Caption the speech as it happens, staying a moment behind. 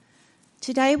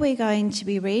Today we're going to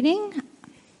be reading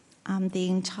the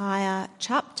entire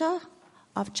chapter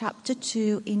of chapter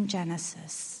 2 in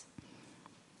Genesis.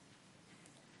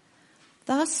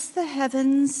 Thus the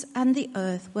heavens and the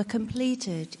earth were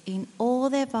completed in all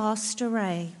their vast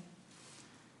array.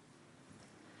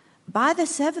 By the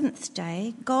seventh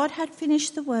day, God had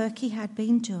finished the work he had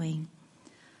been doing.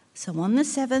 So on the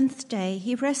seventh day,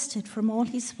 he rested from all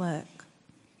his work.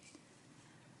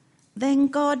 Then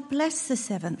God blessed the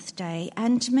seventh day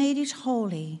and made it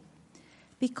holy,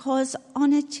 because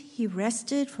on it he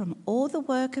rested from all the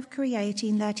work of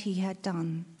creating that he had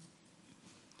done.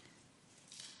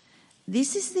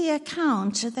 This is the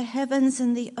account of the heavens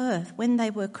and the earth when they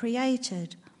were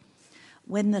created,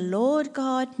 when the Lord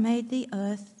God made the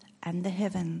earth and the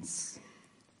heavens.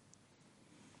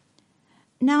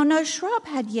 Now no shrub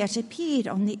had yet appeared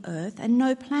on the earth, and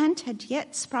no plant had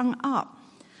yet sprung up,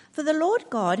 for the Lord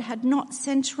God had not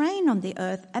sent rain on the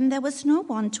earth, and there was no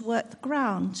one to work the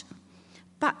ground.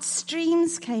 But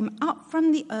streams came up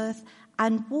from the earth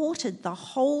and watered the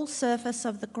whole surface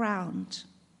of the ground.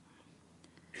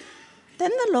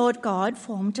 Then the Lord God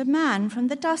formed a man from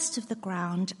the dust of the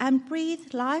ground and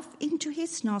breathed life into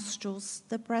his nostrils,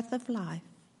 the breath of life.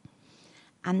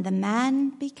 And the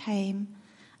man became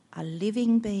a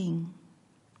living being.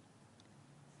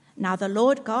 Now the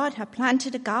Lord God had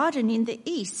planted a garden in the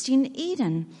east, in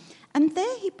Eden, and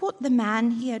there he put the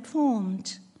man he had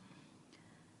formed.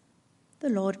 The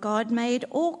Lord God made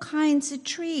all kinds of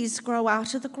trees grow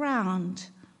out of the ground,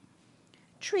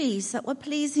 trees that were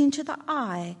pleasing to the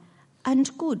eye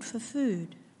and good for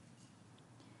food.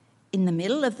 In the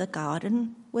middle of the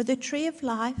garden were the tree of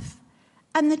life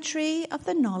and the tree of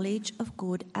the knowledge of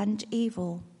good and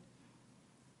evil.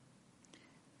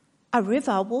 A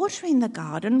river watering the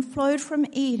garden flowed from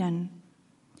Eden.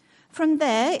 From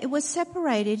there it was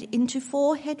separated into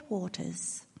 4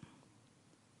 headwaters.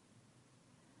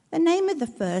 The name of the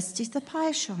first is the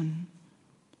Pishon.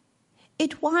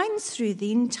 It winds through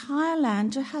the entire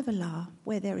land of Havilah,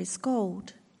 where there is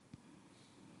gold.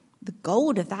 The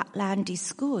gold of that land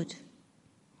is good.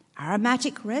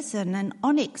 Aromatic resin and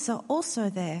onyx are also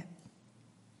there.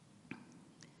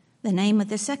 The name of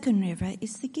the second river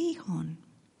is the Gihon.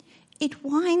 It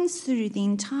winds through the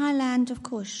entire land of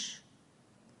Cush.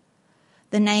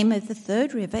 The name of the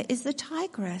third river is the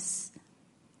Tigris.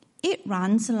 It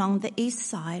runs along the east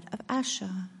side of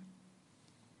Asher.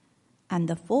 And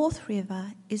the fourth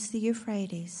river is the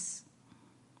Euphrates.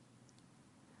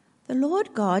 The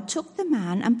Lord God took the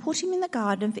man and put him in the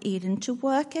Garden of Eden to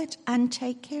work it and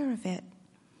take care of it.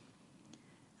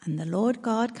 And the Lord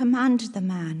God commanded the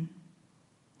man,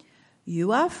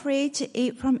 "You are free to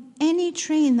eat from any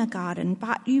tree in the garden,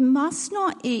 but you must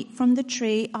not eat from the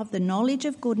tree of the knowledge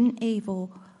of good and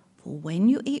evil, for when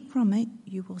you eat from it,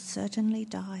 you will certainly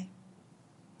die."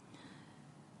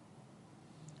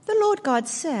 The Lord God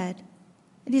said,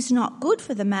 "It is not good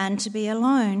for the man to be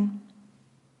alone.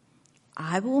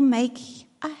 I will make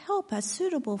a helper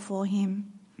suitable for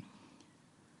him."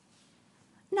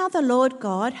 Now the Lord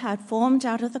God had formed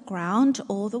out of the ground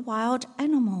all the wild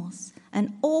animals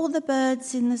and all the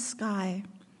birds in the sky.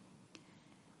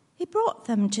 He brought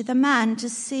them to the man to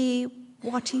see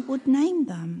what he would name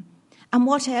them, and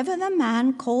whatever the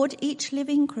man called each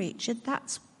living creature,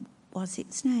 that was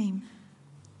its name.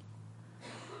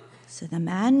 So the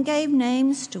man gave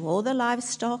names to all the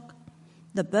livestock,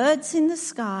 the birds in the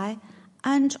sky,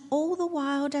 and all the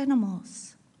wild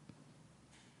animals.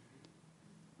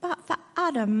 But for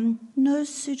Adam, no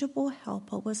suitable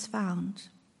helper was found.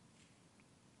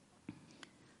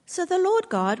 So the Lord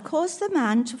God caused the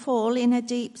man to fall in a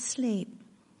deep sleep.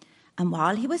 And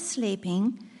while he was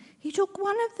sleeping, he took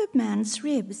one of the man's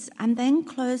ribs and then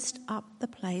closed up the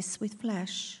place with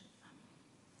flesh.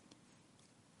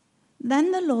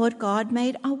 Then the Lord God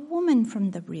made a woman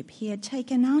from the rib he had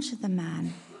taken out of the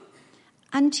man,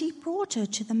 and he brought her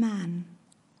to the man.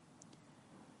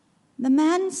 The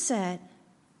man said,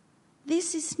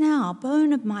 "This is now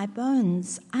bone of my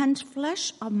bones and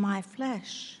flesh of my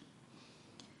flesh.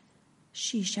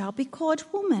 She shall be called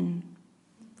woman,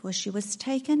 for she was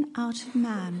taken out of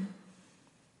man."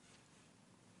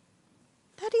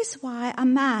 That is why a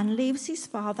man leaves his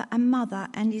father and mother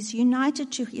and is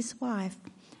united to his wife,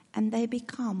 and they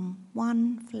become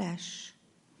one flesh.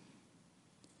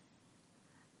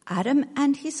 Adam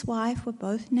and his wife were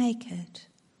both naked,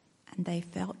 and they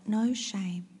felt no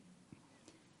shame.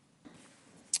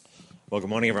 Well, good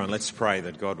morning, everyone. Let's pray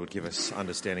that God would give us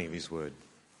understanding of his word.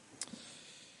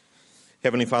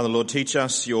 Heavenly Father, Lord, teach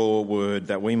us your word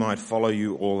that we might follow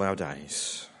you all our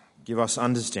days. Give us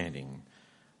understanding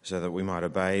so that we might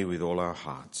obey with all our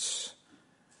hearts.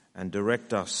 and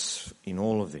direct us in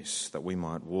all of this, that we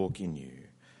might walk in you,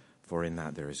 for in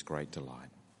that there is great delight.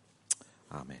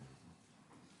 Amen.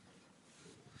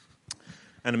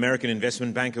 An American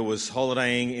investment banker was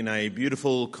holidaying in a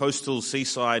beautiful coastal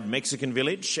seaside Mexican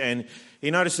village, and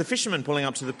he noticed a fisherman pulling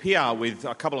up to the pier with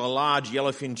a couple of large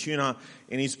yellowfin tuna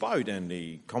in his boat, and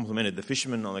he complimented the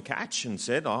fisherman on the catch and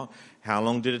said, "Oh, how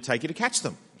long did it take you to catch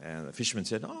them?" And the fisherman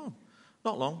said, "Oh,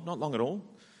 not long at all."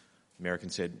 The American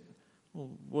said,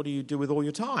 "Well, what do you do with all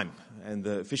your time?" And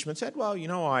the fisherman said, "Well,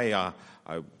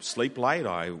 I sleep late,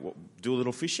 I do a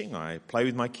little fishing, I play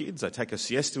with my kids, I take a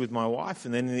siesta with my wife,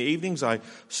 and then in the evenings I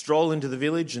stroll into the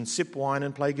village and sip wine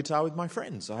and play guitar with my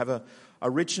friends. I have a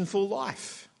rich and full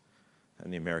life."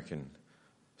 And the American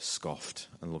scoffed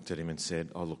and looked at him and said,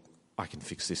 "Oh, look, I can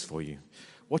fix this for you.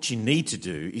 What you need to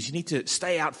do is you need to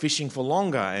stay out fishing for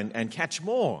longer and catch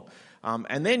more.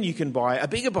 And then you can buy a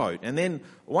bigger boat. And then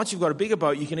once you've got a bigger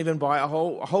boat, you can even buy a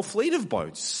whole fleet of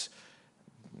boats."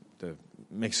 The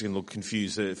Mexican looked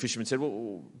confused. The fisherman said,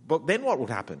 "Well, but then what would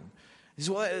happen?" He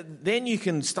said, "Well, then you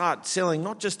can start selling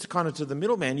not just to the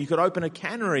middleman. You could open a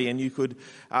cannery and you could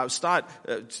start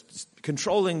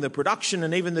controlling the production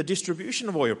and even the distribution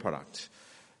of all your product."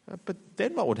 "But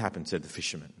then what would happen?" said the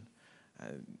fisherman.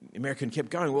 The American kept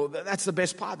going, "Well, that's the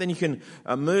best part. Then you can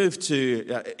move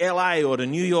to LA or to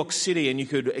New York City and you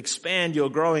could expand your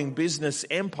growing business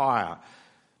empire."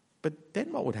 "But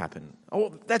then what would happen?" "Oh,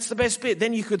 well, that's the best bit.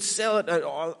 Then you could sell it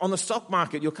on the stock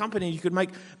market, your company. You could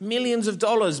make millions of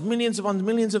dollars, millions upon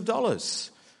millions of dollars."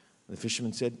 And the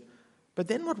fisherman said, "But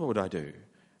then what would I do?"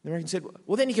 The American said,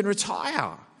 "Well, then you can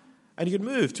retire and you can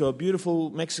move to a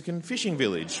beautiful Mexican fishing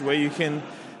village where you can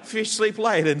sleep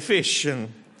late and fish."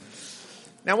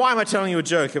 Now, why am I telling you a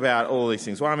joke about all these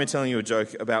things? Why am I telling you a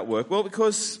joke about work? Well,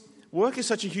 because work is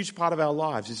such a huge part of our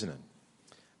lives, isn't it?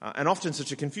 And often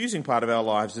such a confusing part of our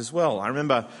lives as well. I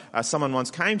remember someone once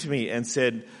came to me and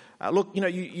said, "Look,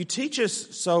 you teach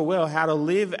us so well how to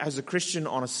live as a Christian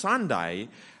on a Sunday,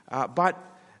 but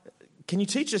can you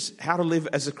teach us how to live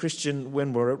as a Christian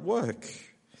when we're at work?"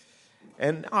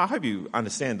 And I hope you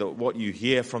understand that what you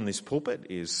hear from this pulpit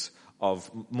is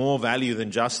of more value than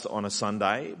just on a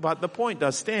Sunday, but the point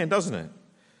does stand, doesn't it?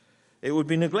 It would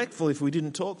be neglectful if we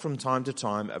didn't talk from time to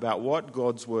time about what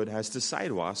God's word has to say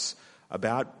to us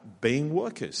about being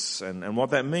workers and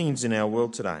what that means in our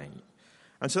world today.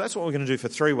 And so that's what we're going to do for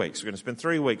 3 weeks. We're going to spend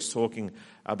 3 weeks talking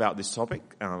about this topic.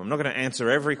 I'm not going to answer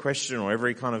every question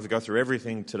or go through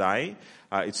everything today.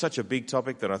 It's such a big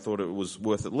topic that I thought it was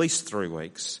worth at least 3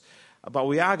 weeks. But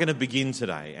we are going to begin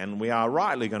today, and we are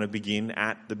rightly going to begin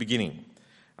at the beginning,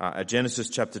 at Genesis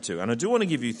chapter 2. And I do want to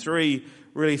give you 3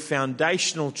 really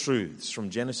foundational truths from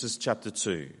Genesis chapter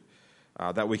 2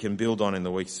 that we can build on in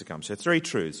the weeks to come. So 3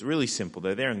 truths, really simple.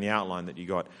 They're there in the outline that you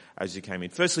got as you came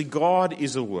in. Firstly, God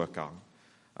is a worker.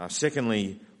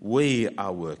 Secondly, we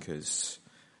are workers.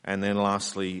 And then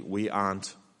lastly, we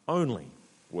aren't only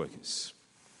workers.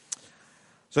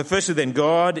 So firstly then,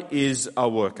 God is a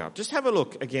worker. Just have a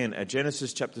look again at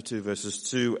Genesis chapter 2 verses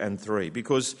 2 and 3,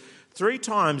 because 3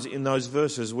 times in those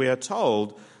verses we are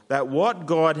told that what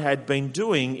God had been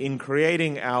doing in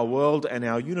creating our world and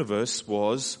our universe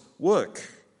was work.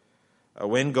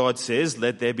 When God says,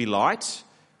 "Let there be light,"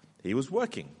 he was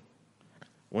working.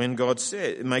 When God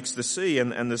makes the sea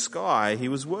and the sky, he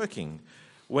was working.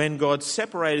 When God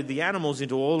separated the animals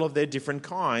into all of their different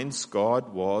kinds,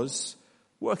 God was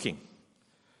working.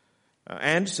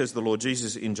 And, says the Lord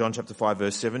Jesus in John chapter 5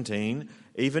 verse 17,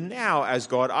 even now as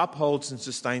God upholds and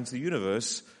sustains the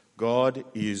universe, God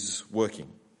is working.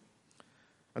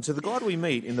 And so the God we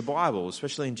meet in the Bible,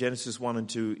 especially in Genesis 1 and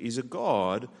 2, is a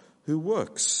God who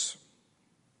works.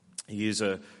 He is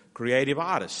a creative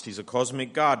artist, he's a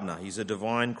cosmic gardener, he's a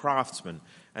divine craftsman,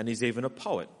 and he's even a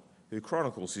poet who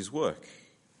chronicles his work.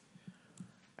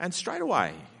 And straight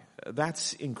away,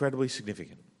 that's incredibly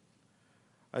significant.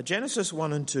 Genesis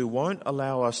 1 and 2 won't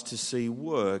allow us to see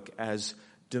work as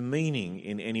demeaning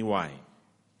in any way.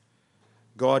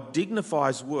 God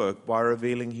dignifies work by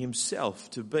revealing himself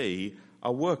to be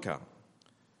a worker.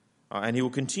 And he will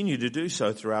continue to do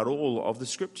so throughout all of the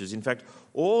scriptures. In fact,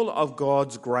 all of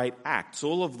God's great acts,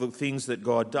 all of the things that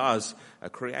God does,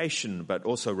 creation, but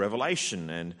also revelation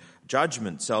and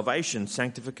judgment, salvation,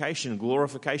 sanctification,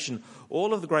 glorification,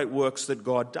 all of the great works that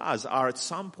God does are at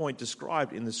some point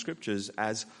described in the scriptures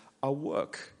as a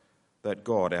work that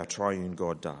God, our triune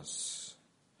God, does.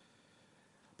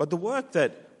 But the work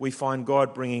that we find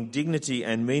God bringing dignity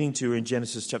and meaning to in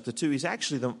Genesis chapter 2 is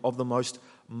actually of the most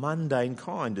mundane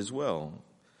kind as well.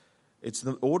 It's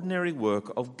the ordinary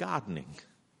work of gardening.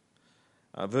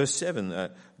 Verse 7,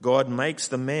 God makes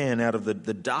the man out of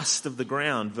the dust of the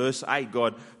ground. Verse 8,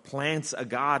 God plants a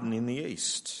garden in the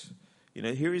east.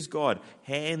 Here is God,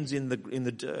 hands in the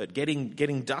dirt,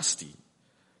 getting dusty.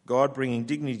 God bringing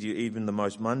dignity to even the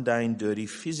most mundane, dirty,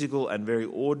 physical and very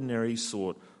ordinary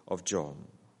sort of job.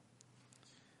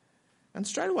 And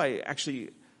straight away,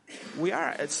 actually, we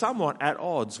are somewhat at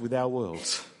odds with our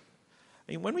world.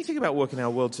 When we think about work in our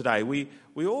world today, we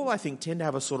all, I think, tend to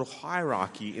have a sort of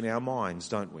hierarchy in our minds,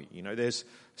 don't we? There's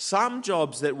some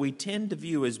jobs that we tend to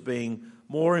view as being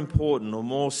more important or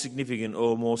more significant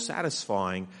or more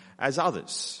satisfying as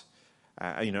others.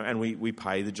 And we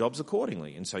pay the jobs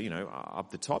accordingly. And so,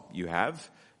 up the top you have,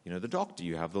 the doctor,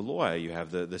 you have the lawyer, you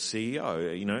have the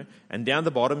CEO, and down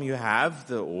the bottom you have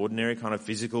the ordinary kind of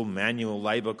physical, manual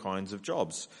labour kinds of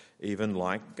jobs, even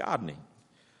like gardening.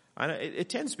 And it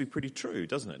tends to be pretty true,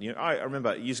 doesn't it? I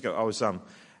remember years ago I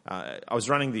was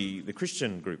running the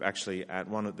Christian group actually at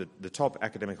one of the top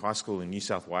academic high school in New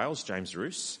South Wales, James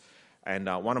Roos, and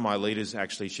one of my leaders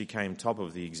actually, she came top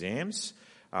of the exams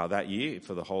that year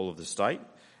for the whole of the state.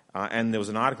 And there was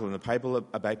an article in the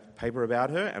paper about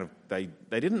her, and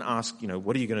they didn't ask,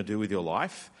 what are you going to do with your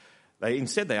life?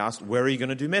 Instead they asked, where are you going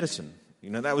to do medicine?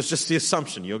 That was just the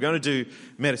assumption. You're going to do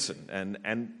medicine.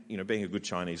 And being a good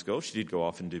Chinese girl, she did go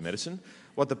off and do medicine.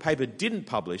 What the paper didn't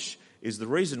publish is the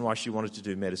reason why she wanted to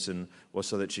do medicine was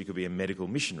so that she could be a medical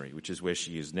missionary, which is where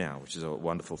she is now, which is a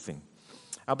wonderful thing.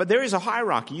 But there is a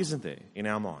hierarchy, isn't there, in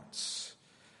our minds?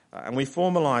 And we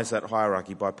formalise that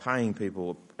hierarchy by paying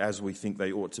people as we think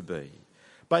they ought to be.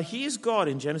 But here's God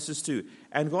in Genesis 2,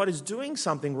 and God is doing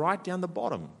something right down the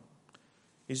bottom.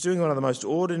 He's doing one of the most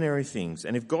ordinary things.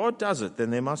 And if God does it,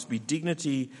 then there must be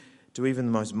dignity to even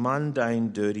the most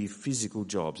mundane, dirty, physical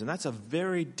jobs. And that's a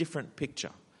very different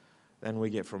picture than we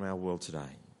get from our world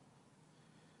today.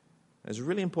 There's a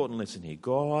really important lesson here.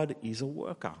 God is a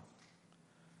worker.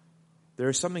 There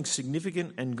is something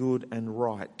significant and good and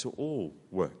right to all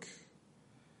work.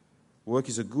 Work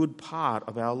is a good part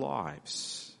of our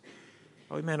lives.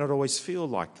 We may not always feel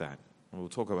like that, and we'll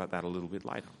talk about that a little bit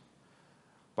later.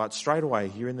 But straight away,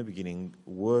 here in the beginning,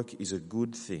 work is a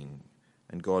good thing,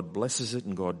 and God blesses it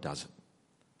and God does it.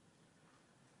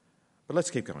 But let's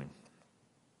keep going.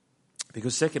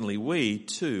 Because secondly, we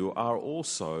too are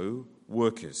also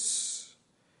workers,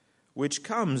 which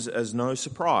comes as no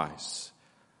surprise.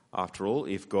 After all,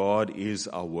 if God is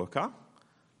a worker,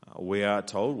 we are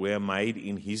told we are made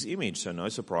in his image, so no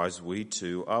surprise, we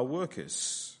too are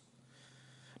workers.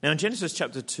 Now in Genesis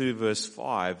chapter 2 verse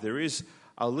 5, there is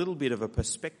a little bit of a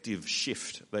perspective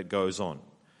shift that goes on.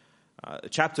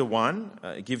 Chapter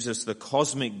 1 gives us the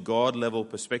cosmic God-level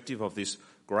perspective of this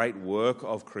great work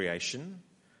of creation.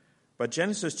 But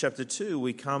Genesis chapter 2,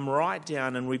 we come right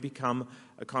down and we become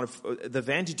a kind of, the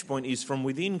vantage point is from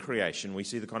within creation. We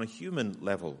see the kind of human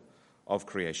level of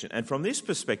creation. And from this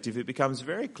perspective, it becomes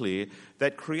very clear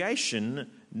that creation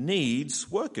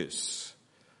needs workers.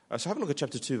 So have a look at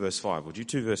chapter 2, verse 5, would you?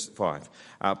 2, verse 5.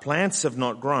 Plants have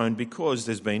not grown because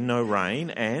there's been no rain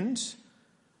and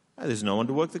there's no one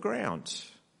to work the ground.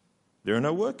 There are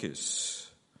no workers.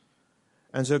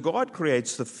 And so God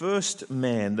creates the first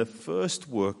man, the first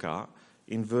worker,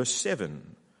 in verse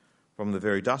 7, from the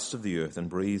very dust of the earth, and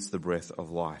breathes the breath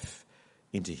of life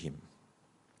into him.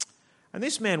 And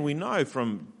this man, we know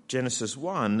from Genesis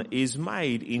 1, is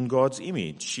made in God's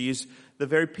image. He is the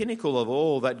very pinnacle of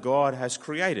all that God has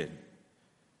created.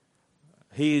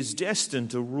 He is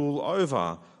destined to rule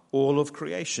over all of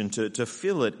creation, to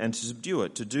fill it and to subdue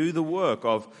it, to do the work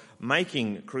of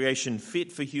making creation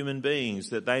fit for human beings,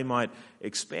 that they might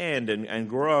expand and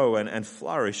grow and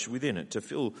flourish within it, to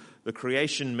fill the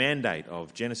creation mandate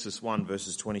of Genesis 1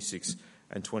 verses 26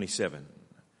 and 27.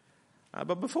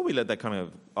 But before we let that kind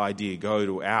of idea go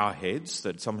to our heads,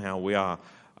 that somehow we are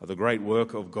the great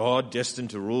work of God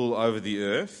destined to rule over the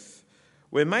earth,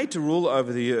 we're made to rule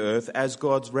over the earth as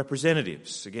God's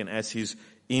representatives, again, as his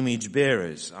image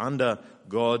bearers, under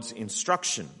God's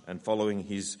instruction and following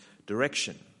his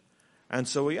direction. And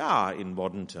so we are, in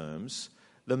modern terms,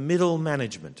 the middle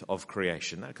management of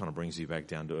creation. That kind of brings you back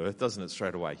down to earth, doesn't it,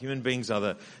 straight away? Human beings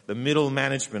are the middle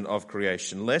management of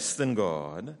creation, less than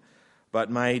God,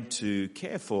 but made to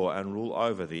care for and rule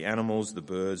over the animals, the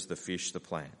birds, the fish, the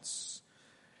plants.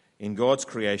 In God's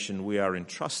creation, we are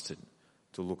entrusted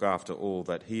to look after all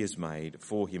that he has made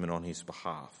for him and on his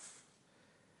behalf.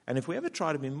 And if we ever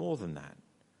try to be more than that,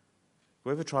 if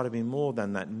we ever try to be more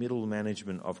than that middle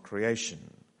management of creation,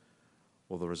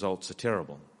 well, the results are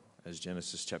terrible, as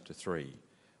Genesis chapter 3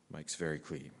 makes very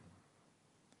clear.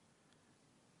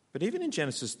 But even in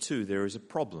Genesis 2, there is a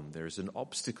problem, there is an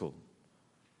obstacle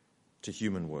to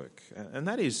human work. And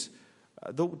that is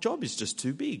the job is just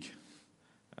too big.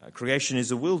 Creation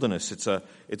is a wilderness.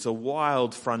 It's a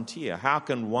wild frontier. How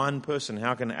can one person,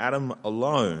 how can Adam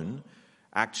alone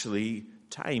actually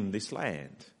tame this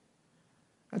land?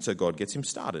 And so God gets him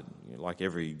started. Like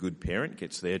every good parent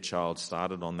gets their child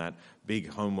started on that big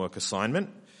homework assignment.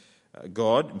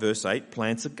 God, verse 8,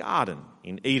 plants a garden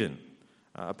in Eden,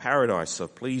 a paradise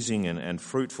of pleasing and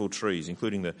fruitful trees,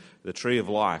 including the tree of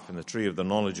life and the tree of the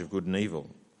knowledge of good and evil.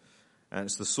 And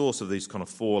it's the source of these kind of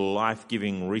 4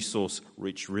 life-giving,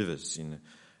 resource-rich rivers in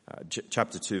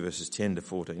chapter 2, verses 10 to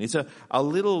 14. It's a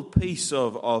little piece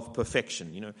of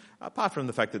perfection. Apart from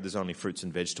the fact that there's only fruits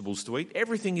and vegetables to eat,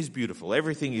 everything is beautiful,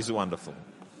 everything is wonderful.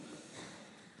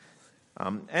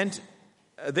 And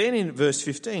then in verse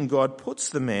 15, God puts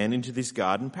the man into this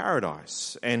garden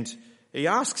paradise, and he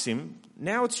asks him,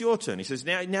 now it's your turn. He says,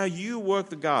 now you work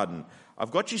the garden.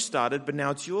 I've got you started, but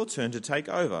now it's your turn to take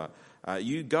over.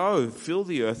 You go, fill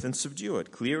the earth and subdue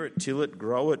it, clear it, till it,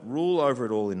 grow it, rule over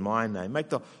it all in my name. Make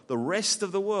the rest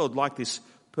of the world like this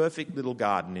perfect little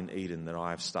garden in Eden that I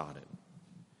have started.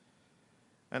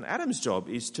 And Adam's job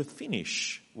is to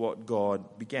finish what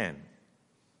God began.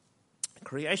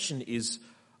 Creation is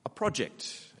a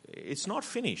project. It's not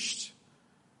finished.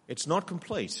 It's not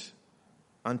complete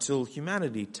until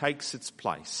humanity takes its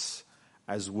place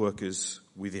as workers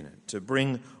within it, to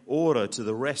bring order to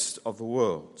the rest of the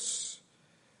world.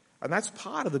 And that's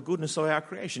part of the goodness of our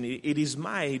creation. It is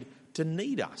made to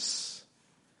need us.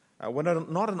 We're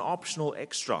not an optional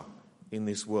extra in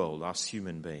this world, us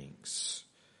human beings.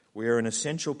 We are an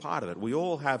essential part of it. We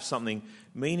all have something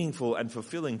meaningful and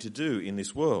fulfilling to do in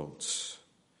this world.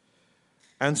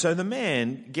 And so the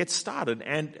man gets started,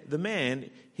 and the man,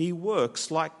 he works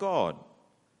like God.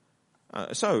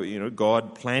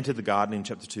 God planted the garden in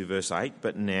chapter 2, verse 8,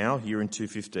 but now, here in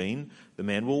 2:15, the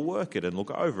man will work it and look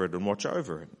over it and watch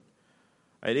over it.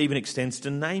 It even extends to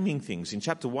naming things. In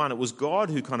chapter 1, it was God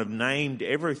who kind of named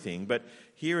everything, but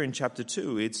here in chapter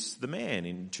 2, it's the man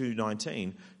in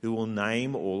 2:19 who will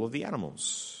name all of the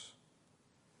animals.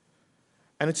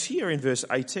 And it's here in verse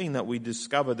 18 that we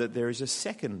discover that there is a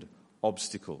second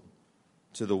obstacle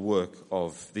to the work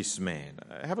of this man.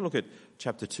 Have a look at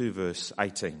chapter 2, verse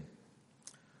 18.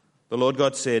 The Lord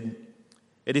God said,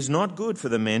 "It is not good for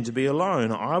the man to be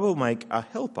alone. I will make a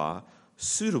helper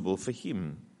suitable for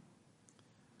him."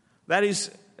 That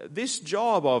is, this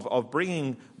job of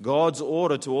bringing God's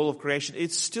order to all of creation,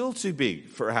 it's still too big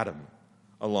for Adam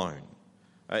alone,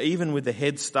 even with the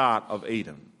head start of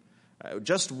Eden.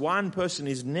 Just one person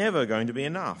is never going to be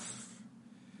enough.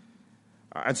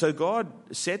 And so God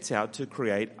sets out to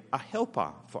create a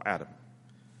helper for Adam.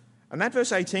 And that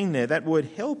verse 18 there, that word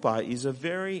helper is a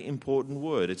very important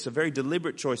word. It's a very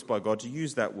deliberate choice by God to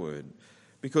use that word.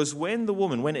 Because when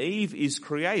Eve is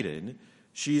created,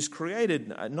 she is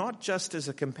created not just as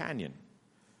a companion.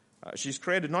 She's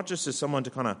created not just as someone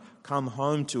to kind of come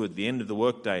home to at the end of the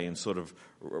workday and sort of,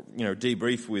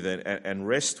 debrief with and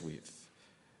rest with.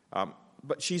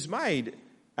 But she's made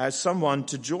as someone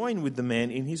to join with the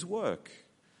man in his work.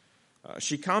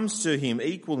 She comes to him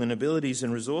equal in abilities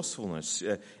and resourcefulness.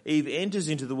 Eve enters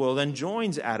into the world and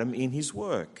joins Adam in his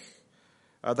work.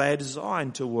 They are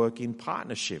designed to work in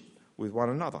partnership with one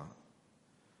another.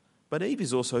 But Eve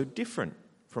is also different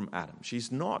from Adam.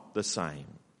 She's not the same.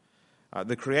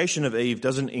 The creation of Eve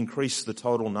doesn't increase the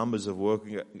total numbers of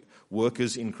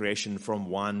workers in creation from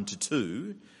 1 to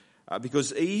 2,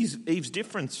 because Eve's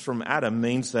difference from Adam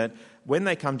means that when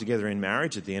they come together in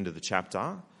marriage at the end of the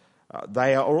chapter,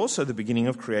 they are also the beginning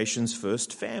of creation's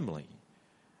first family.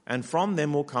 And from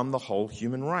them will come the whole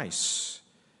human race.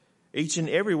 Each and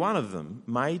every one of them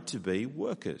made to be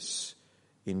workers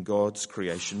in God's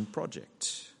creation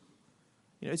project.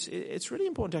 It's really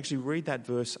important to actually read that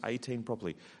verse 18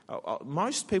 properly.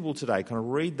 Most people today kind of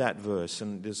read that verse,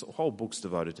 and there's whole books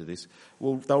devoted to this.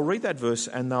 Well, they'll read that verse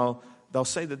and they'll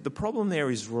say that the problem there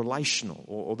is relational,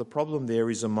 or the problem there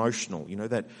is emotional.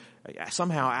 That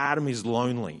somehow Adam is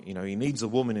lonely. He needs a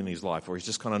woman in his life, or he's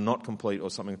just kind of not complete or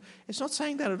something. It's not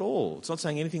saying that at all. It's not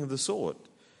saying anything of the sort.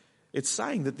 It's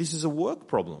saying that this is a work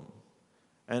problem.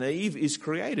 And Eve is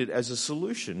created as a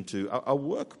solution to a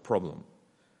work problem.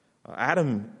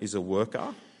 Adam is a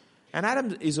worker, and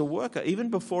Adam is a worker even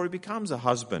before he becomes a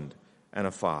husband and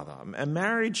a father. And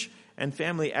marriage and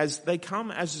family, as they come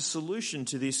as a solution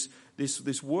to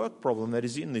this work problem that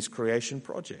is in this creation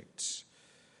project.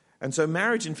 And so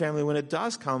marriage and family, when it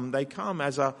does come, they come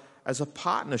as a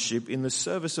partnership in the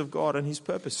service of God and his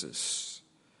purposes.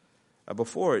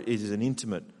 Before it is an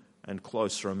intimate and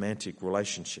close romantic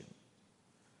relationship.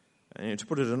 And to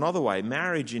put it another way,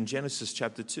 marriage in Genesis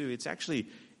chapter 2,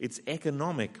 it's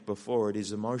economic before it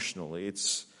is emotional.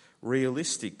 It's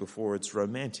realistic before it's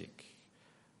romantic.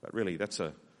 But really, that's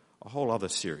a whole other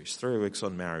series. 3 weeks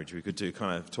on marriage we could do,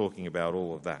 kind of talking about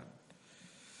all of that.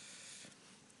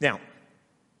 Now,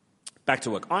 back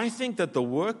to work. I think that the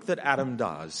work that Adam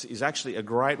does is actually a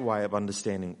great way of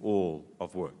understanding all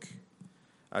of work.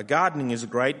 Gardening is a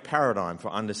great paradigm for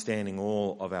understanding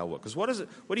all of our work. Because what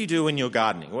do you do when you're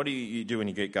gardening? What do you do when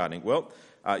you get gardening? Well,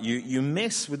 you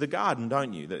mess with the garden,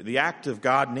 don't you? The act of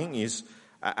gardening is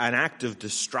an act of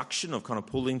destruction, of kind of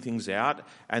pulling things out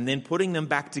and then putting them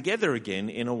back together again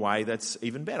in a way that's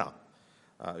even better.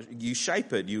 You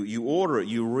shape it, you order it,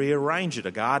 you rearrange it.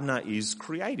 A gardener is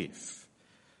creative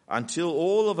until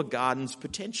all of a garden's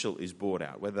potential is brought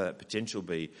out, whether that potential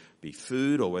be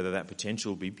food or whether that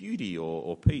potential be beauty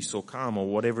or peace or calm or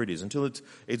whatever it is, until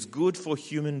it's good for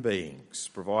human beings,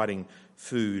 providing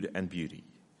food and beauty.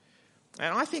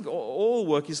 And I think all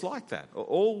work is like that.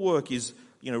 All work is,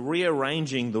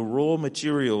 rearranging the raw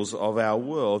materials of our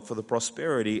world for the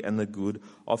prosperity and the good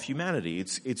of humanity.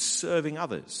 It's serving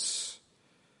others.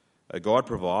 God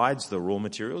provides the raw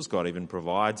materials. God even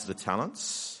provides the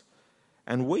talents.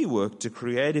 And we work to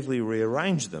creatively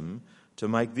rearrange them to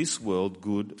make this world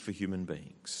good for human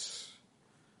beings.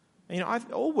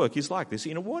 All work is like this.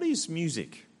 What is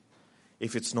music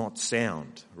if it's not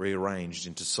sound rearranged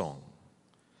into song?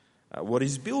 What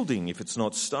is building if it's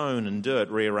not stone and dirt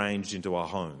rearranged into a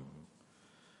home?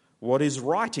 What is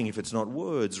writing if it's not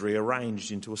words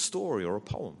rearranged into a story or a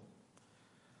poem?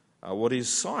 What is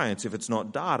science if it's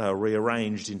not data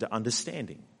rearranged into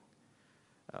understanding?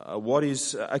 What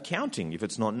is accounting if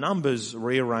it's not numbers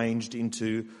rearranged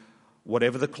into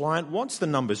whatever the client wants the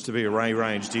numbers to be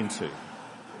rearranged into?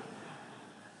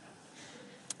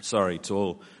 Sorry to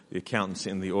all the accountants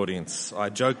in the audience. I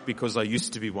joke because I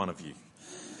used to be one of you.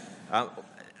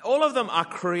 All of them are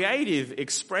creative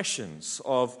expressions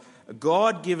of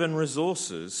God-given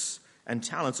resources and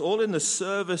talents, all in the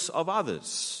service of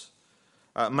others,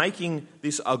 making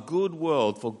this a good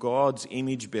world for God's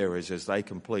image bearers as they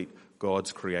complete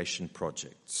God's creation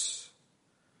projects.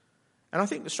 And I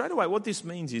think straight away what this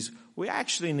means is we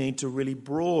actually need to really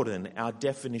broaden our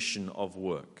definition of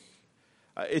work.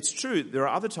 It's true, there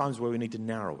are other times where we need to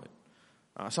narrow it.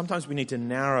 Sometimes we need to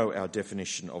narrow our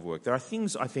definition of work. There are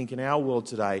things, I think, in our world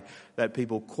today that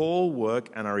people call work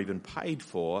and are even paid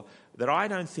for that I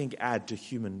don't think add to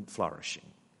human flourishing.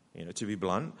 To be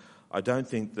blunt, I don't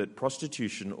think that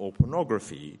prostitution or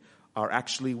pornography are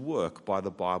actually work by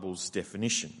the Bible's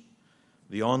definition.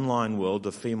 The online world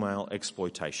of female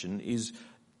exploitation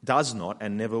does not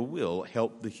and never will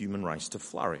help the human race to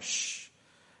flourish.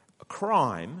 A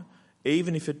crime,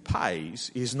 even if it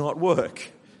pays, is not work.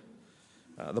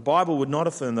 The Bible would not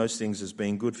affirm those things as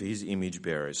being good for his image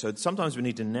bearers. So sometimes we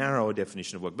need to narrow a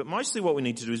definition of work, but mostly what we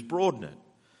need to do is broaden it.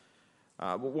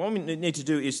 What we need to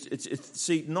do is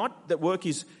see not that work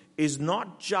is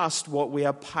not just what we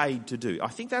are paid to do. I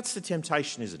think that's the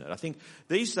temptation, isn't it? I think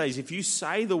these days if you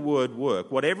say the word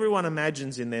work, what everyone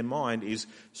imagines in their mind is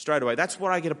straight away, that's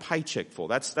what I get a paycheck for.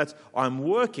 That's I'm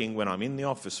working when I'm in the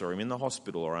office or I'm in the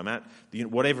hospital or I'm at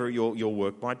whatever your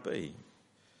work might be.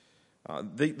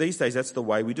 These days, that's the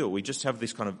way we do it. We just have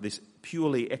this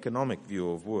purely economic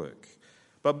view of work.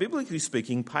 But biblically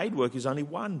speaking, paid work is only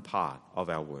one part of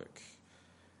our work.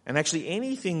 And actually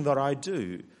anything that I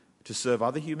do to serve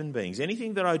other human beings,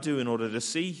 anything that I do in order to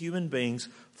see human beings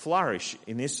flourish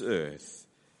in this earth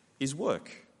is work.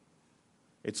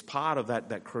 It's part of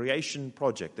that creation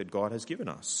project that God has given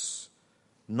us,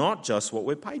 not just what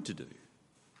we're paid to do.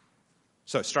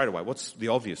 So straight away, what's the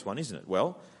obvious one, isn't it?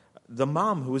 Well, the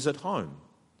mum who is at home.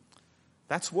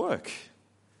 That's work.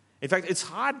 In fact, it's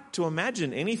hard to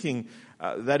imagine anything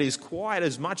that is quite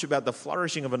as much about the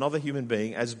flourishing of another human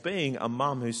being as being a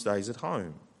mum who stays at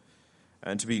home.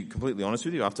 And to be completely honest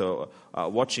with you, after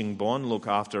watching Bon look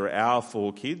after our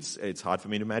 4 kids, it's hard for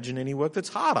me to imagine any work that's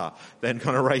harder than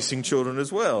kind of raising children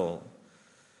as well.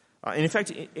 And in fact,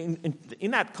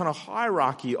 in that kind of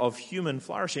hierarchy of human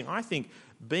flourishing, I think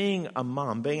being a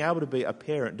mum, being able to be a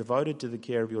parent devoted to the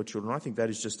care of your children, I think that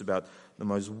is just about the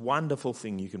most wonderful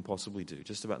thing you can possibly do,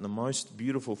 just about the most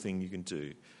beautiful thing you can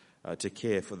do to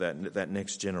care for that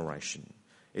next generation.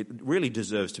 It really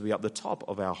deserves to be up the top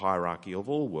of our hierarchy of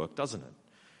all work, doesn't it?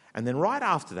 And then right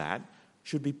after that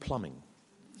should be plumbing.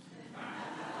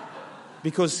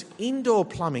 Because indoor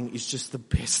plumbing is just the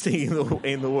best thing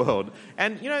in the world.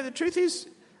 And, the truth is,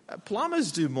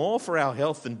 plumbers do more for our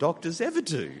health than doctors ever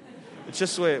do. It's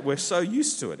just we're so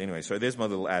used to it. Anyway, so there's my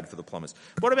little ad for the plumbers.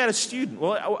 What about a student?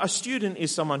 Well, a student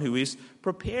is someone who is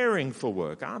preparing for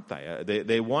work, aren't they?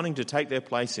 They're wanting to take their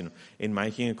place in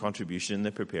making a contribution, and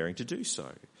they're preparing to do so.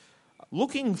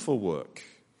 Looking for work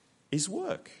is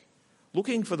work.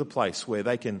 looking for the place where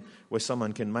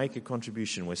someone can make a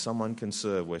contribution, where someone can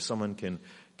serve, where someone can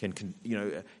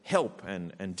help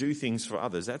and do things for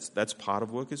others. That's part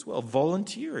of work as well.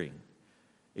 Volunteering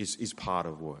is part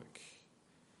of work.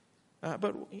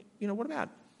 But what about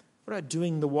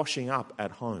doing the washing up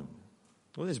at home?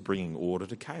 Well, there's bringing order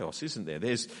to chaos, isn't there?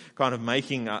 There's kind of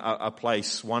making a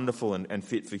place wonderful and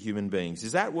fit for human beings.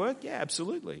 Is that work? Yeah,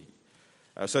 absolutely.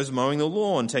 So is mowing the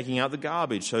lawn, taking out the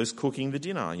garbage, so is cooking the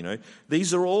dinner.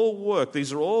 These are all work.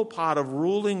 These are all part of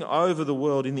ruling over the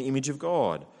world in the image of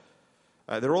God.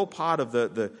 They're all part of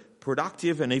the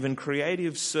productive and even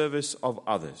creative service of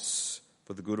others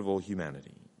for the good of all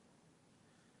humanity.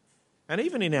 And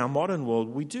even in our modern world,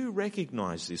 we do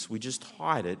recognise this. We just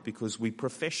hide it because we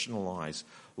professionalise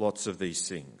lots of these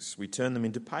things. We turn them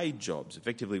into paid jobs.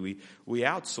 Effectively, we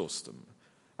outsource them.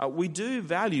 We do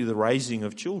value the raising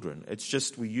of children. It's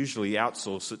just we usually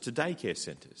outsource it to daycare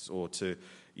centres or to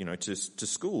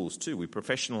schools too. We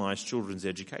professionalise children's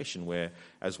education,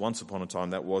 whereas once upon a time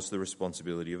that was the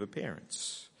responsibility of a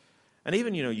parents. And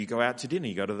even, you go out to dinner,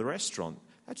 you go to the restaurant,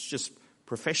 that's just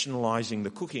professionalising the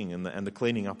cooking and the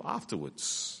cleaning up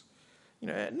afterwards.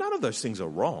 None of those things are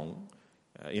wrong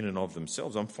in and of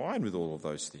themselves. I'm fine with all of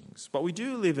those things. But we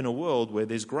do live in a world where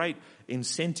there's great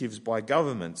incentives by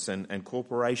governments and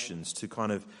corporations to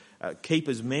kind of keep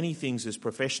as many things as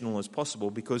professional as possible,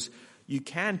 because you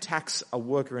can tax a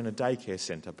worker in a daycare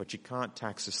centre, but you can't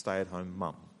tax a stay-at-home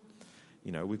mum.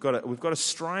 We've got a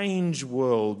strange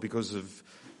world because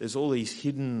there's all these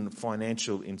hidden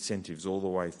financial incentives all the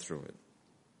way through it.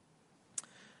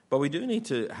 But we do need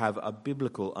to have a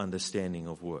biblical understanding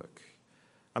of work.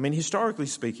 I mean, historically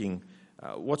speaking,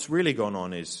 what's really gone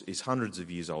on is hundreds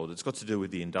of years old. It's got to do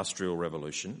with the Industrial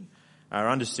Revolution. Our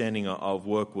understanding of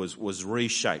work was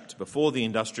reshaped. Before the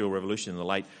Industrial Revolution in the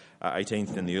late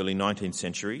 18th and the early 19th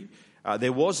century,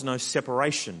 there was no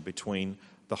separation between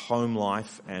the home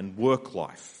life and work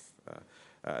life.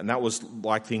 And that was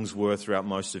like things were throughout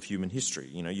most of human history.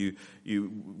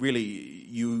 You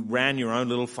ran your own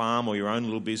little farm or your own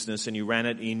little business, and you ran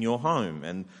it in your home,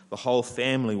 and the whole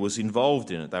family was involved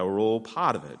in it. They were all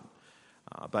part of it.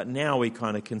 But now we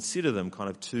kind of consider them kind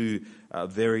of two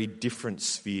very different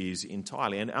spheres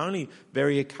entirely. And only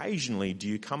very occasionally do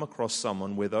you come across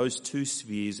someone where those two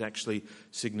spheres actually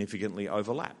significantly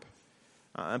overlap.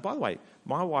 And by the way,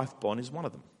 my wife, Bon, is one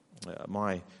of them.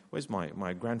 My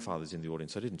grandfather's in the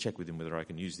audience. I didn't check with him whether I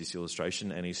can use this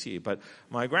illustration, and he's here. But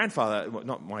my grandfather,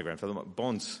 not my grandfather,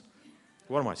 Bon's,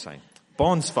 what am I saying?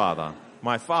 Bon's father,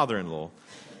 my father-in-law.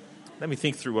 Let me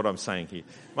think through what I'm saying here.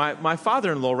 My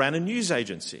father-in-law ran a news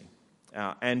agency,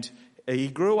 and he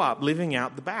grew up living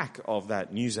out the back of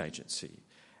that news agency.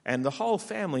 And the whole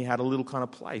family had a little kind of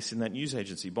place in that news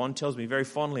agency. Bon tells me very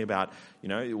fondly about,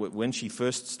 when she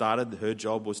first started, her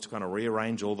job was to kind of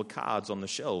rearrange all the cards on the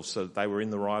shelves so that they were in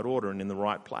the right order and in the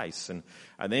right place. And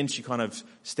then she kind of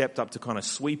stepped up to kind of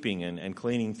sweeping and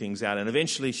cleaning things out. And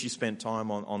eventually she spent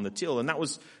time on the till. And that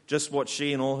was just what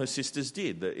she and all her sisters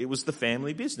did. It was the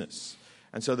family business.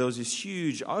 And so there was this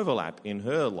huge overlap in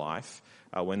her life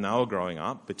when they were growing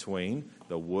up between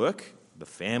the work, the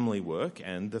family work,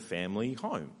 and the family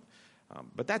home.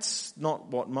 But that's not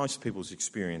what most people's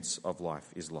experience of life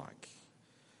is like.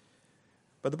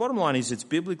 But the bottom line is it's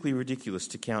biblically ridiculous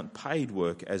to count paid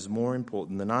work as more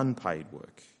important than unpaid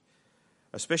work,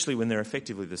 especially when they're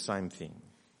effectively the same thing.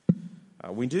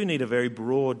 We do need a very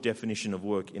broad definition of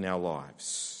work in our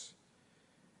lives.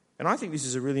 And I think this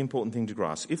is a really important thing to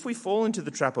grasp. If we fall into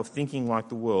the trap of thinking like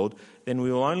the world, then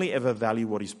we will only ever value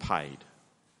what is paid.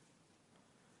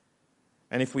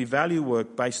 And if we value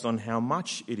work based on how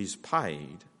much it is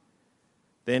paid,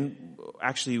 then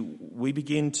actually we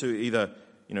begin to either,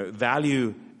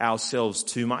 value ourselves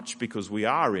too much because we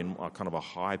are in a kind of a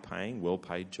high-paying,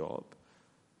 well-paid job.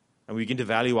 And we begin to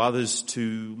value others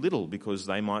too little because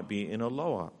they might be in a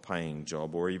lower-paying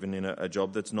job or even in a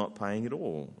job that's not paying at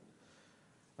all.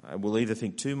 We'll either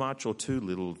think too much or too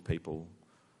little of people.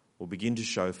 We'll begin to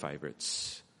show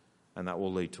favourites. And that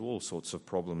will lead to all sorts of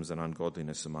problems and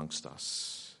ungodliness amongst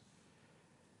us.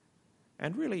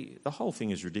 And really, the whole thing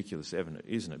is ridiculous,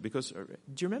 isn't it? Because do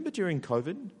you remember during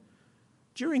COVID?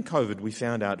 During COVID, we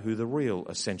found out who the real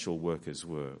essential workers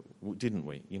were, didn't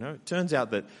we? It turns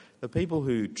out that the people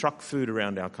who truck food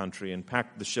around our country and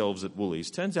pack the shelves at Woolies,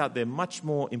 turns out they're much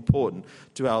more important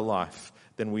to our life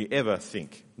than we ever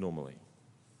think normally.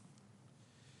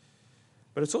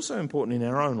 But it's also important in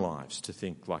our own lives to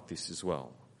think like this as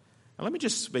well. And let me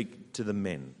just speak to the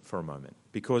men for a moment,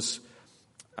 because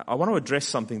I want to address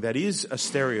something that is a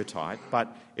stereotype,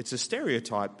 but it's a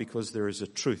stereotype because there is a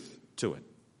truth to it.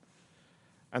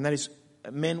 And that is,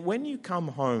 men, when you come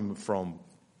home from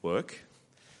work,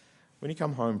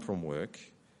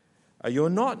 you're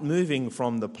not moving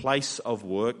from the place of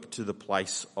work to the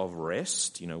place of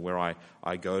rest, where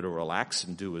I go to relax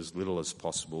and do as little as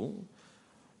possible.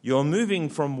 You're moving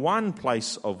from one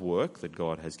place of work that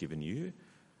God has given you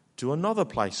to another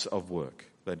place of work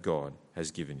that God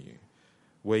has given you,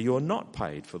 where you're not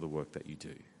paid for the work that you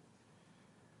do.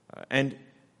 And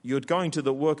you're going to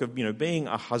the work of, being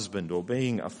a husband or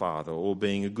being a father or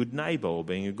being a good neighbour or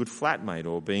being a good flatmate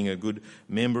or being a good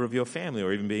member of your family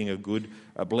or even being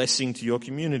a blessing to your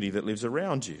community that lives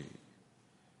around you.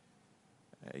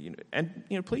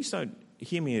 Please don't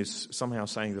hear me as somehow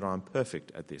saying that I'm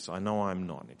perfect at this. I know I'm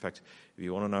not. In fact, if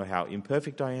you want to know how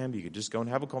imperfect I am, you could just go and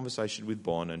have a conversation with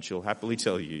Bon and she'll happily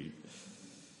tell you.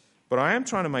 But I am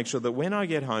trying to make sure that when I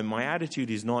get home, my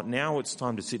attitude is not now it's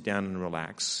time to sit down and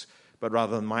relax, but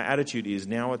rather my attitude is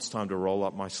now it's time to roll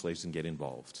up my sleeves and get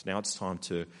involved. Now it's time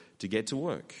to get to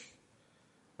work,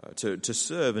 to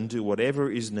serve and do whatever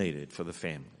is needed for the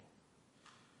family.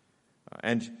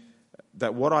 And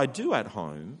that what I do at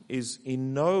home is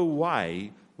in no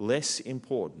way less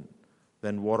important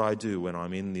than what I do when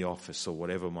I'm in the office or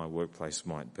whatever my workplace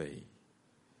might be.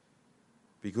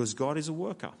 Because God is a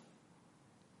worker,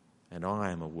 and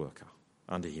I am a worker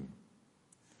under him.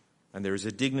 And there is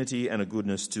a dignity and a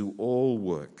goodness to all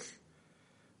work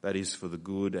that is for the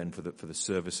good and for the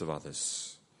service of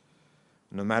others.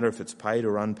 No matter if it's paid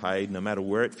or unpaid, no matter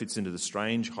where it fits into the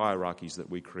strange hierarchies that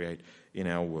we create in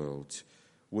our world,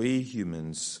 we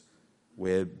humans,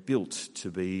 we're built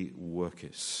to be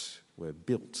workers. We're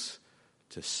built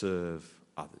to serve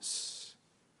others.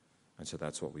 And so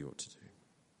that's what we ought to do.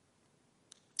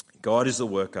 God is the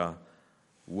worker.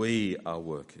 We are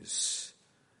workers.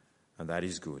 And that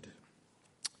is good.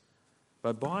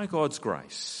 But by God's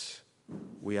grace,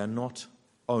 we are not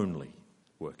only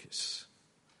workers.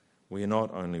 We are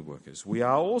not only workers. We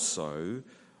are also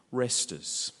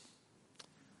resters.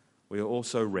 We are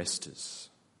also resters.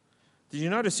 Did you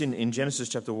notice in Genesis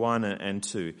chapter 1 and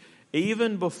 2,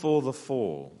 even before the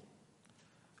fall,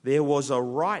 there was a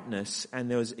rightness and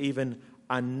there was even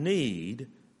a need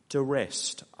to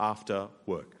rest after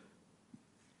work.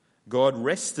 God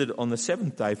rested on the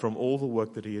seventh day from all the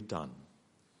work that he had done.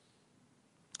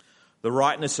 The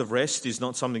rightness of rest is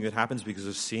not something that happens because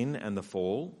of sin and the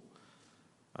fall.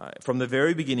 From the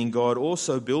very beginning, God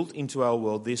also built into our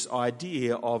world this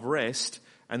idea of rest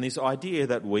and this idea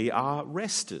that we are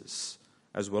resters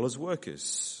as well as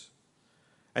workers.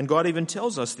 And God even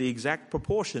tells us the exact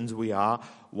proportions we are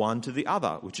one to the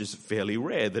other, which is fairly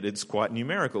rare that it's quite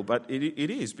numerical, but it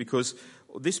is, because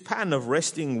this pattern of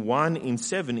resting 1 in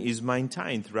 7 is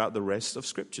maintained throughout the rest of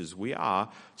Scriptures. We are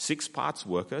 6 parts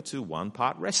worker to 1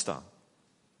 part rester.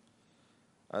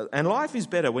 And life is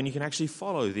better when you can actually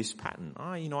follow this pattern.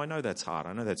 I know that's hard.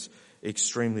 I know that's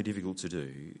extremely difficult to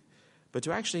do. But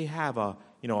to actually have a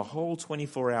whole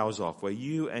 24 hours off where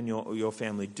you and your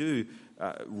family do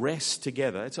rest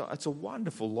together, it's a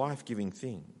wonderful, life-giving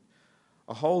thing.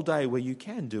 A whole day where you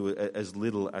can do as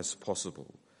little as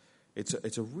possible.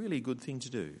 It's a really good thing to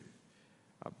do.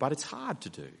 But it's hard to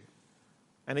do.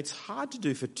 And it's hard to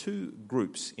do for 2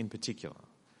 groups in particular.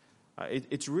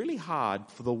 It's really hard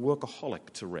for the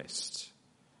workaholic to rest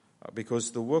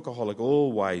because the workaholic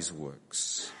always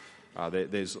works.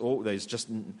 There's just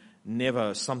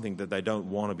never something that they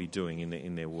don't want to be doing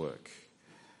in their work.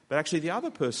 But actually the other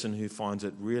person who finds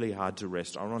it really hard to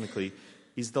rest, ironically,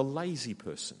 is the lazy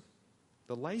person.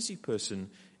 The lazy person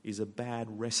is a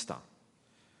bad rester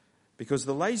because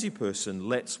the lazy person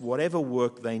lets whatever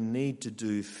work they need to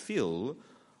do fill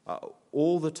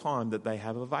all the time that they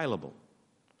have available.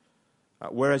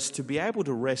 Whereas to be able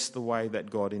to rest the way that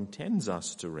God intends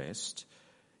us to rest,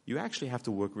 you actually have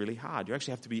to work really hard. You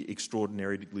actually have to be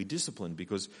extraordinarily disciplined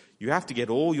because you have to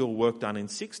get all your work done in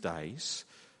 6 days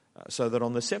so that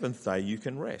on the 7th day you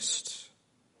can rest.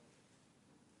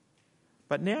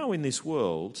 But now in this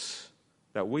world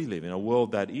that we live in, a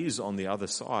world that is on the other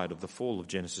side of the fall of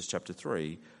Genesis chapter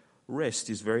 3,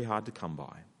 rest is very hard to come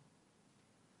by.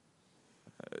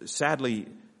 Sadly,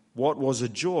 what was a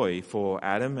joy for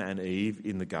Adam and Eve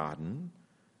in the garden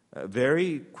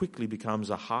very quickly becomes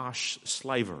a harsh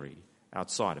slavery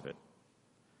outside of it.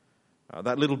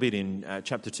 That little bit in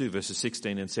chapter 2, verses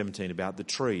 16 and 17 about the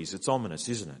trees, it's ominous,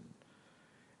 isn't it?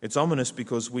 It's ominous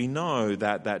because we know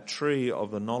that that tree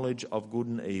of the knowledge of good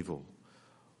and evil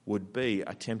would be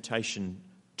a temptation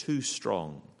too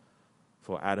strong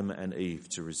for Adam and Eve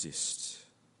to resist.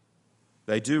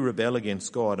 They do rebel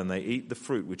against God and they eat the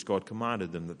fruit which God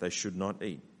commanded them that they should not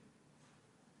eat.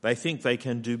 They think they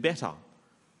can do better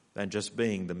than just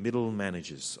being the middle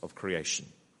managers of creation.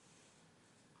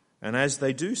 And as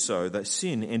they do so, that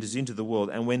sin enters into the world.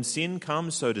 And when sin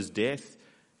comes, so does death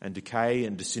and decay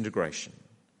and disintegration.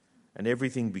 And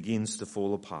everything begins to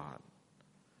fall apart.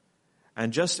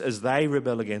 And just as they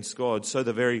rebel against God, so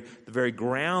the very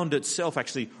ground itself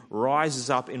actually rises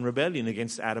up in rebellion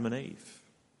against Adam and Eve.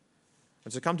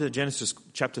 And so come to Genesis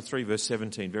chapter 3, verse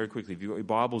 17, very quickly. If you've got your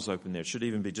Bibles open there, it should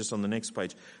even be just on the next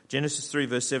page. Genesis 3,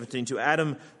 verse 17, to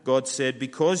Adam, God said,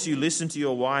 because you listened to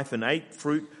your wife and ate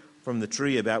fruit from the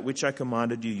tree about which I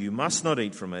commanded you, you must not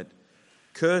eat from it.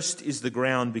 Cursed is the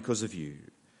ground because of you.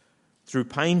 Through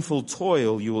painful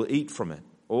toil you will eat from it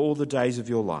all the days of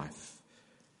your life.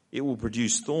 It will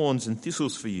produce thorns and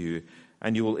thistles for you,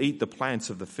 and you will eat the plants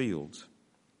of the field.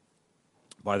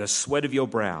 By the sweat of your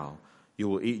brow you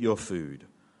will eat your food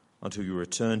until you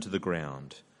return to the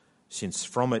ground, since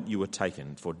from it you were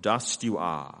taken, for dust you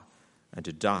are, and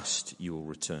to dust you will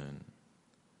return.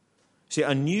 See,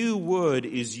 a new word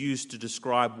is used to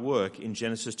describe work in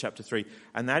Genesis chapter 3,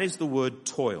 and that is the word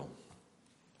toil.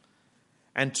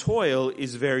 And toil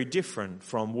is very different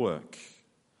from work.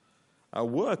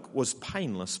 Work was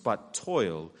painless, but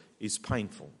toil is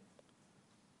painful.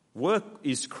 Work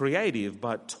is creative,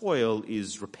 but toil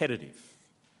is repetitive.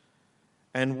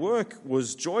 And work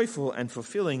was joyful and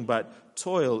fulfilling, but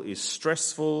toil is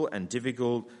stressful and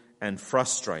difficult and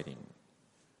frustrating.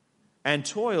 And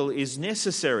toil is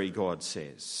necessary, God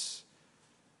says.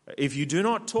 If you do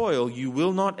not toil, you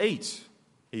will not eat,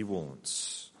 he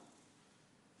warns.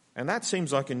 And that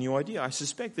seems like a new idea. I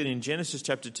suspect that in Genesis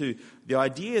chapter 2, the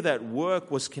idea that work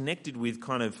was connected with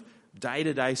kind of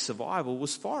day-to-day survival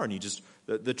was foreign.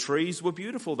 The trees were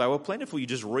beautiful, they were plentiful, you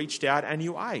just reached out and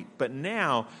you ate. But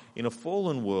now, in a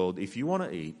fallen world, if you want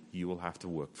to eat, you will have to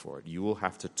work for it. You will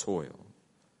have to toil.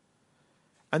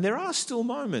 And there are still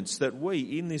moments that we,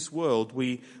 in this world,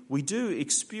 we do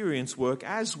experience work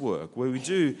as work, where we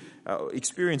do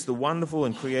experience the wonderful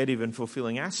and creative and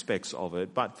fulfilling aspects of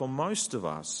it. But for most of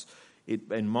us,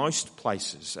 in most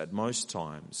places, at most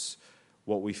times,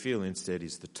 what we feel instead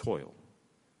is the toil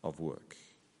of work.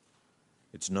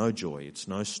 It's no joy, it's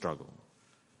no struggle.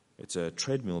 It's a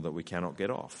treadmill that we cannot get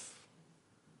off.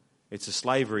 It's a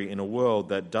slavery in a world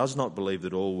that does not believe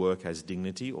that all work has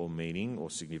dignity or meaning or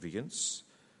significance.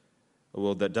 A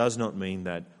world that does not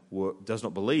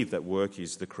believe that work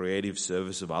is the creative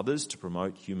service of others to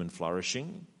promote human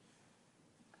flourishing.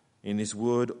 In this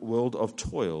world of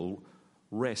toil,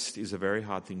 rest is a very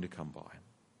hard thing to come by.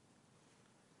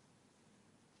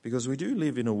 Because we do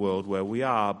live in a world where we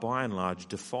are, by and large,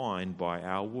 defined by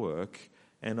our work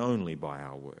and only by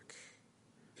our work.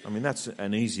 I mean, that's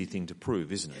an easy thing to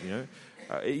prove, isn't it?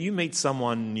 You meet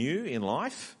someone new in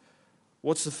life,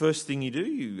 what's the first thing you do?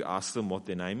 You ask them what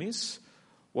their name is.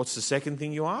 What's the second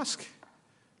thing you ask?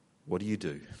 What do you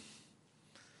do?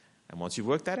 And once you've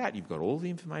worked that out, you've got all the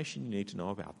information you need to know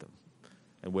about them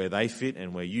and where they fit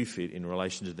and where you fit in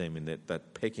relation to them in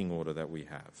that pecking order that we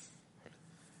have.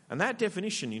 And that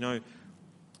definition,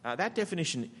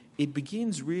 it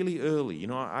begins really early.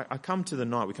 I come to the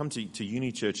night, we come to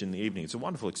uni church in the evening. It's a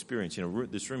wonderful experience.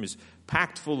 This room is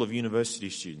packed full of university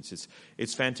students.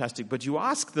 It's fantastic. But you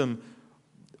ask them,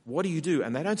 what do you do?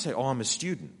 And they don't say, I'm a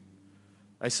student.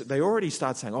 They already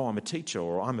start saying, I'm a teacher,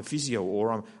 or I'm a physio,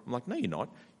 or I'm like, no, you're not.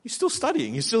 You're still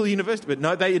studying. You're still at university. But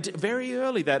no, very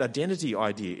early, that identity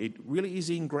idea, it really is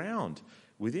ingrained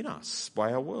within us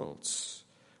by our worlds.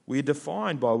 We are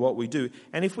defined by what we do.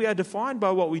 And if we are defined by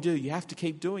what we do, you have to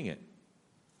keep doing it,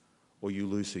 or you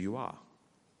lose who you are.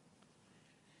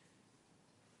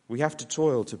 We have to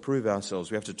toil to prove ourselves.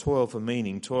 We have to toil for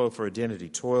meaning, toil for identity,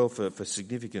 toil for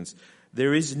significance.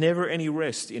 There is never any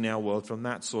rest in our world from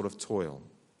that sort of toil.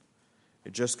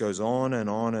 It just goes on and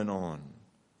on and on.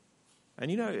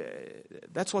 And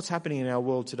that's what's happening in our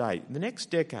world today. The next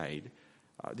decade,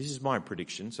 this is my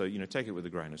prediction, so take it with a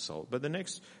grain of salt. But the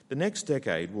next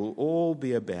decade will all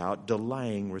be about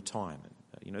delaying retirement.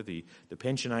 The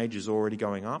pension age is already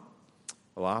going up.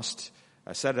 Last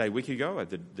Saturday, a week ago, at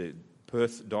the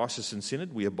Perth Diocesan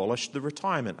Synod, we abolished the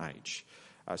retirement age.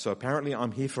 So apparently,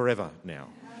 I'm here forever now.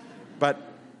 But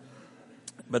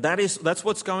that's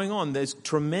what's going on. There's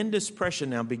tremendous pressure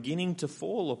now beginning to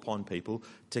fall upon people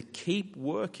to keep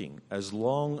working as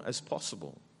long as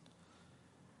possible.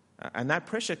 And that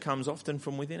pressure comes often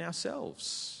from within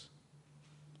ourselves.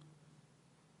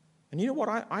 And you know what?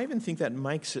 I even think that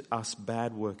makes us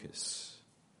bad workers.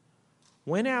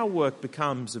 When our work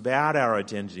becomes about our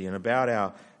identity and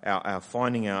about our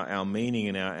finding our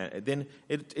meaning, then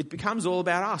it becomes all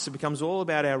about us. It becomes all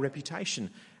about our reputation.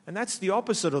 And that's the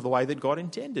opposite of the way that God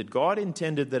intended. God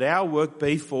intended that our work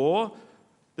be for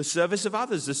the service of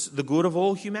others, the good of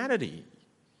all humanity.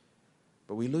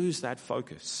 But we lose that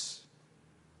focus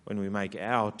when we make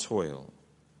our toil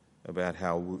about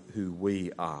who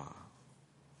we are.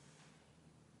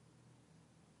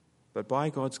 But by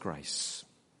God's grace,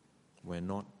 we're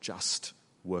not just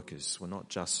workers, we're not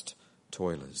just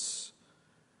toilers,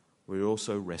 we're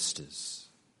also resters.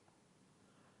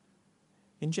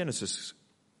 In Genesis,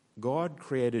 God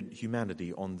created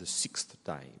humanity on the 6th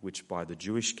day, which by the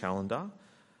Jewish calendar,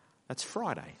 that's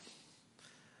Friday.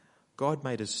 God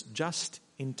made us just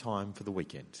in time for the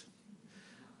weekend,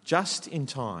 just in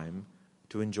time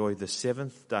to enjoy the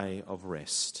 7th day of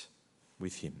rest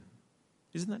with Him.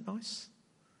 Isn't that nice?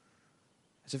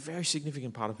 It's a very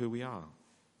significant part of who we are.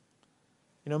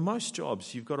 You know, most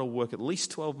jobs, you've got to work at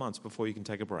least 12 months before you can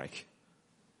take a break.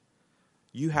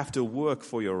 You have to work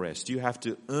for your rest. You have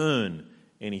to earn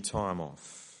any time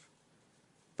off.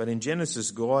 But in Genesis,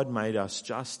 God made us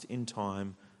just in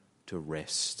time to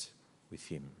rest with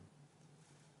Him.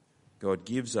 God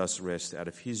gives us rest out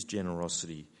of His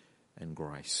generosity and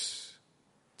grace.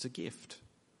 It's a gift.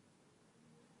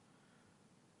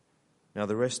 Now,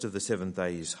 the rest of the 7th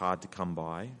day is hard to come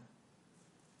by,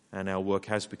 and our work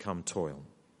has become toil.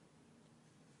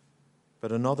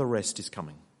 But another rest is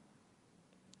coming.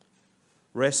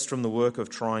 Rest from the work of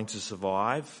trying to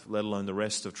survive, let alone the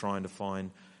rest of trying to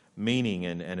find meaning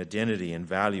and identity and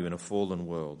value in a fallen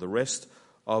world. The rest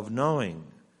of knowing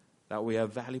that we are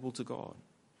valuable to God.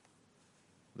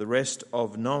 The rest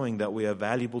of knowing that we are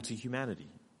valuable to humanity.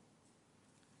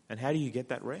 And how do you get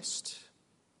that rest?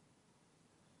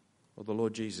 Well, the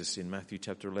Lord Jesus in Matthew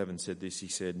chapter 11 said this. He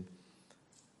said,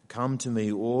 "Come to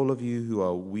me, all of you who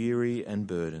are weary and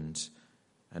burdened,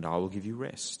 and I will give you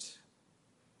rest.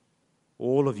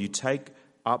 All of you, take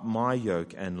up my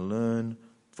yoke and learn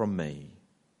from me,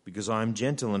 because I am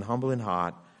gentle and humble in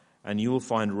heart, and you will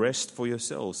find rest for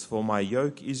yourselves. For my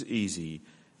yoke is easy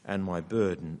and my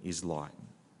burden is light."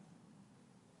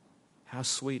 How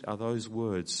sweet are those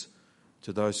words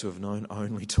to those who have known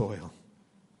only toil.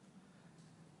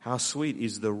 How sweet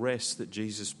is the rest that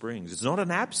Jesus brings. It's not an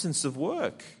absence of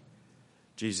work,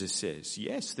 Jesus says.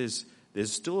 Yes, there's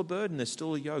still a burden, there's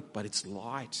still a yoke, but it's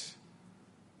light.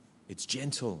 It's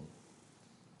gentle.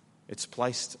 It's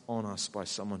placed on us by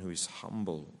someone who is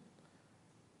humble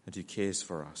and who cares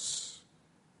for us.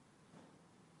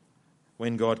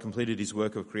 When God completed His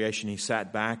work of creation, He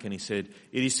sat back and He said,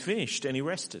 "It is finished," and He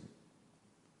rested.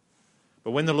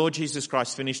 But when the Lord Jesus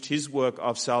Christ finished His work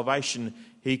of salvation,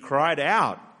 He cried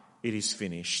out, "It is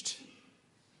finished,"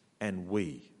 and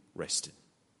we rested.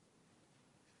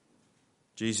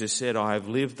 Jesus said, "I have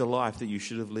lived the life that you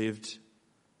should have lived.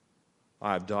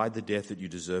 I have died the death that you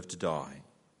deserve to die.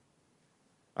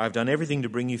 I have done everything to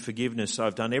bring you forgiveness.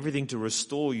 I've done everything to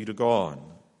restore you to God.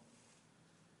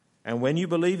 And when you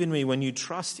believe in me, when you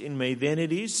trust in me, then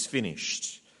it is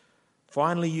finished.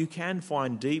 Finally, you can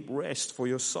find deep rest for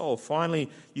your soul.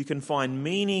 Finally, you can find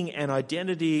meaning and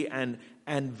identity and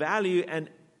value, and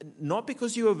not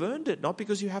because you have earned it, not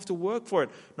because you have to work for it,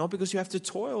 not because you have to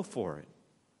toil for it,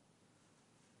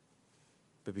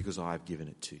 but because I have given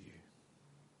it to you.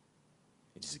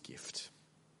 It is a gift."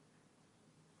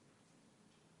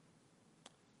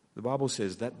 The Bible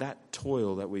says that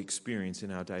toil that we experience in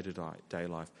our day-to-day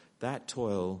life, that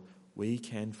toil, we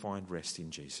can find rest in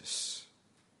Jesus.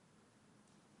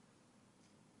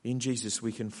 In Jesus,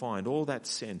 we can find all that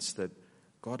sense that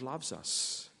God loves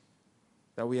us,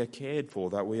 that we are cared for,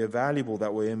 that we are valuable,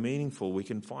 that we are meaningful. We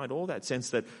can find all that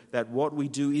sense that what we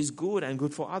do is good and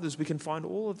good for others. We can find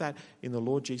all of that in the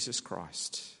Lord Jesus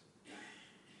Christ.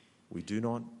 We do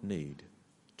not need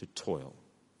to toil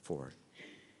for it.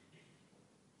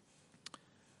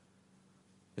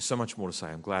 There's so much more to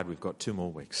say. I'm glad we've got 2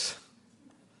 more weeks.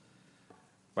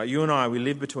 But you and I, we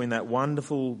live between that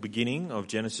wonderful beginning of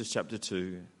Genesis chapter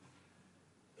 2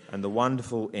 and the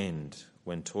wonderful end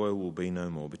when toil will be no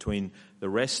more, between the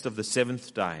rest of the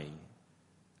 7th day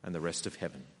and the rest of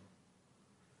heaven.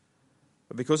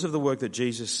 But because of the work that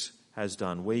Jesus has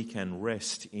done, we can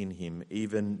rest in Him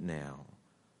even now.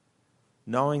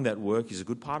 Knowing that work is a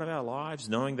good part of our lives,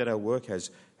 knowing that our work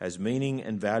has meaning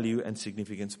and value and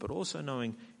significance, but also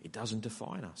knowing it doesn't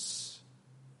define us.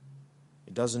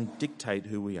 It doesn't dictate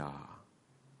who we are.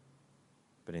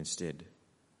 But instead,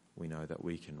 we know that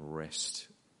we can rest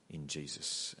in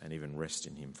Jesus and even rest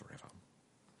in Him forever.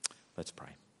 Let's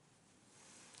pray.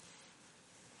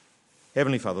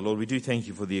 Heavenly Father, Lord, we do thank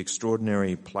You for the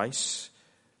extraordinary place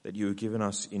that You have given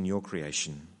us in Your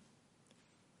creation.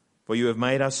 For You have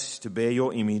made us to bear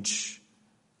Your image,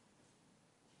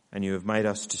 and You have made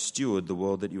us to steward the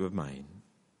world that You have made.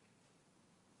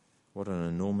 What an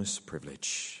enormous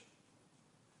privilege.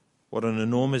 What an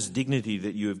enormous dignity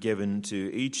that you have given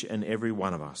to each and every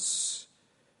one of us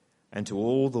and to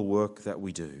all the work that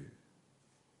we do.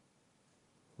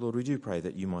 Lord, we do pray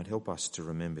that you might help us to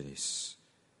remember this.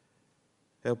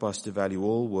 Help us to value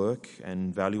all work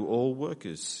and value all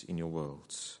workers in your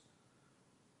world.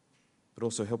 But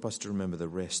also help us to remember the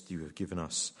rest you have given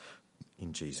us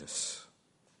in Jesus.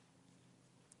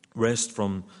 Rest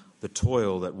from the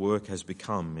toil that work has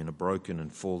become in a broken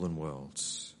and fallen world.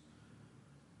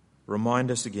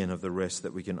 Remind us again of the rest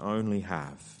that we can only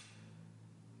have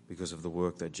because of the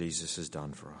work that Jesus has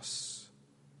done for us.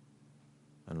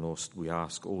 And Lord, we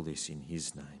ask all this in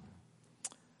his name.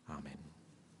 Amen.